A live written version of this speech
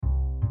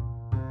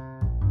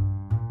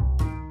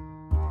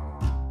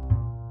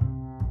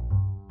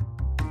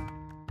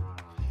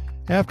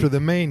After the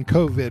main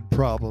COVID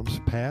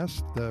problems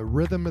passed, the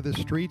rhythm of the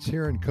streets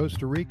here in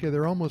Costa Rica,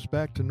 they're almost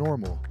back to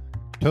normal.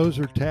 Toes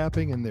are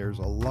tapping and there's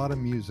a lot of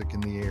music in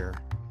the air.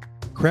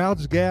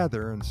 Crowds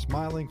gather and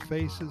smiling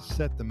faces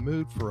set the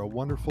mood for a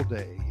wonderful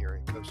day here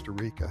in Costa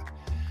Rica.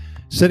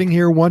 Sitting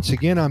here once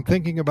again, I'm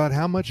thinking about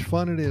how much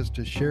fun it is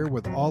to share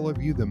with all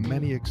of you the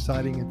many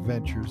exciting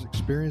adventures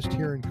experienced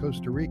here in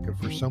Costa Rica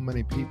for so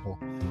many people.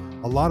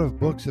 A lot of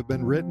books have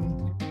been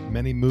written,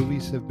 many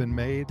movies have been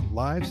made,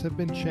 lives have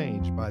been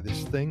changed by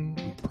this thing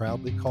we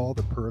proudly call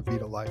the Pura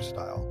Vida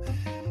lifestyle.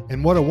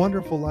 And what a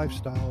wonderful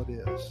lifestyle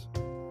it is.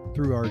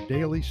 Through our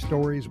daily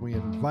stories, we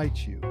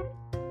invite you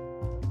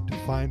to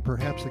find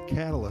perhaps a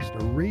catalyst,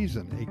 a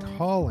reason, a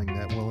calling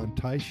that will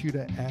entice you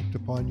to act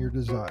upon your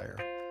desire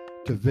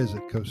to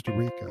visit Costa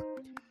Rica.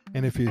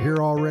 And if you're here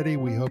already,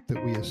 we hope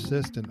that we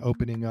assist in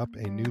opening up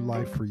a new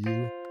life for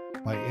you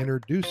by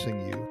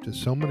introducing you to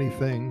so many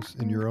things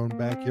in your own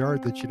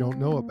backyard that you don't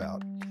know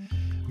about.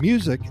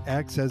 Music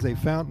acts as a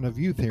fountain of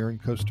youth here in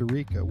Costa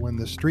Rica. When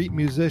the street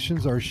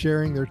musicians are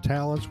sharing their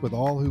talents with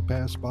all who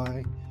pass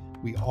by,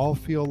 we all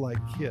feel like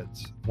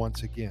kids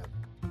once again.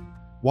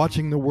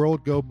 Watching the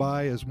world go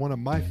by is one of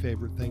my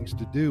favorite things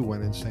to do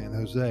when in San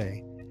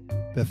Jose.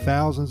 The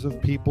thousands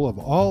of people of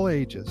all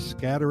ages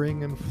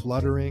scattering and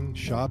fluttering,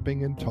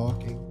 shopping and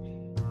talking,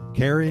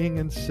 carrying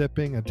and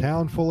sipping, a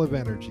town full of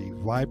energy,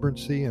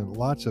 vibrancy, and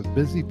lots of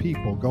busy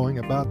people going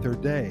about their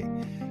day.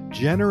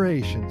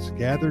 Generations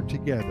gathered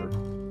together,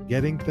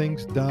 getting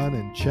things done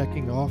and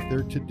checking off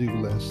their to-do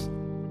lists.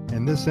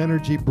 And this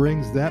energy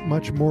brings that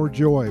much more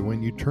joy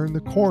when you turn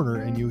the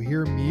corner and you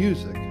hear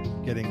music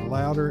getting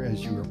louder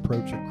as you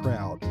approach a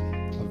crowd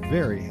of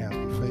very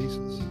happy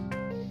faces.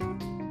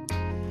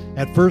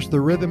 At first, the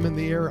rhythm in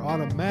the air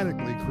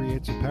automatically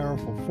creates a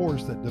powerful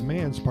force that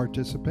demands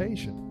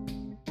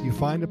participation. You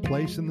find a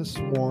place in the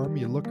swarm,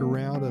 you look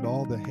around at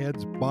all the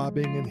heads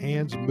bobbing and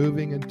hands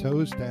moving and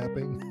toes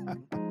tapping,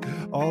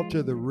 all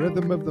to the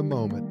rhythm of the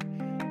moment.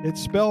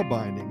 It's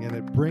spellbinding, and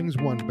it brings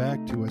one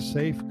back to a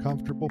safe,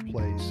 comfortable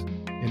place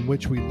in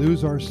which we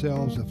lose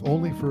ourselves, if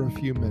only for a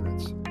few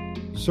minutes.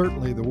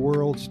 Certainly, the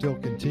world still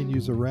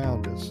continues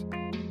around us,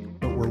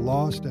 but we're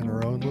lost in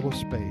our own little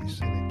space,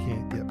 and it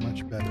can't get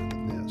much better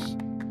than this.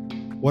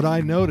 What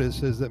I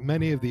notice is that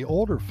many of the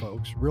older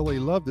folks really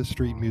love the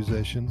street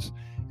musicians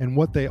and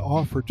what they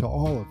offer to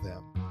all of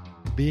them.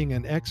 Being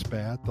an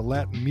expat, the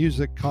Latin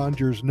music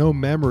conjures no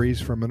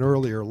memories from an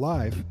earlier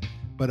life,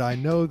 but I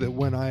know that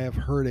when I have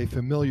heard a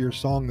familiar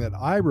song that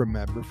I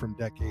remember from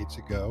decades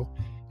ago,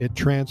 it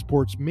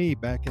transports me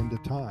back into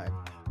time.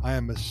 I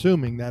am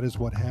assuming that is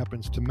what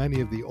happens to many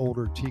of the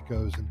older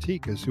Ticos and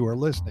Ticas who are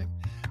listening.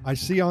 I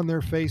see on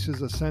their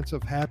faces a sense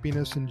of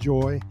happiness and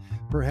joy.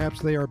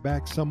 Perhaps they are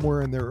back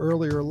somewhere in their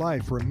earlier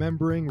life,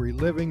 remembering,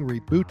 reliving,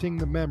 rebooting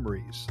the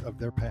memories of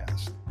their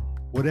past.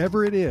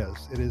 Whatever it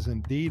is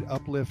indeed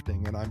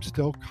uplifting, and I'm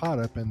still caught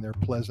up in their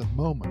pleasant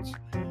moments.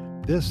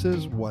 This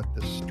is what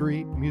the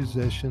street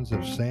musicians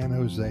of San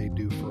Jose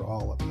do for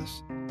all of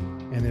us.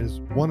 And it is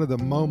one of the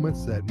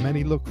moments that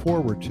many look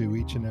forward to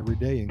each and every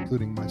day,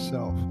 including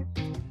myself.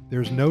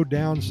 There's no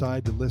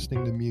downside to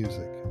listening to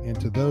music, and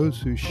to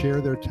those who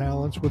share their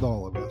talents with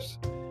all of us,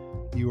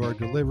 you are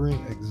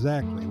delivering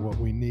exactly what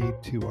we need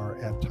to our,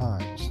 at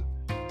times,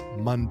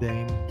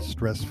 mundane,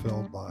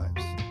 stress-filled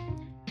lives.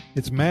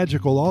 It's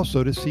magical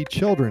also to see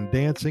children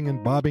dancing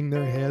and bobbing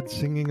their heads,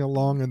 singing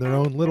along in their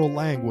own little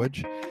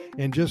language.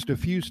 And just a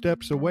few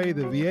steps away,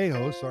 the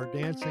viejos are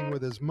dancing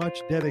with as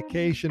much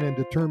dedication and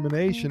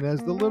determination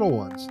as the little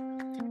ones.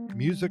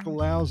 Music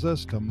allows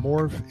us to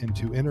morph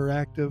into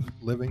interactive,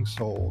 living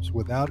souls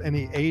without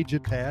any age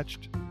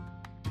attached,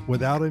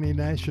 without any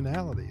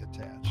nationality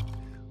attached.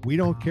 We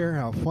don't care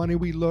how funny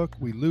we look,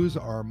 we lose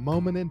our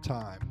moment in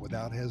time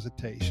without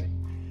hesitation.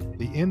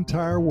 The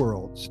entire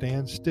world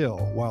stands still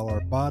while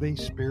our body,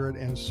 spirit,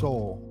 and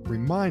soul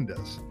remind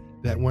us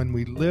that when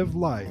we live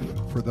life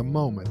for the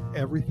moment,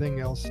 everything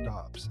else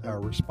stops.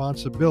 Our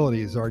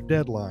responsibilities, our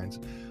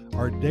deadlines,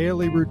 our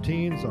daily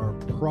routines, our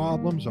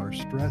problems, our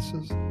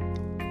stresses,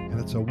 and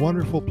it's a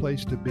wonderful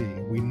place to be.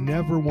 We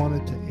never want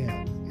it to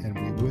end,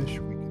 and we wish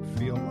we could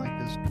feel like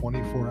this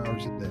 24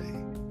 hours a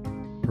day.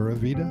 Pura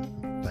Vida,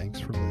 thanks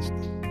for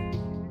listening.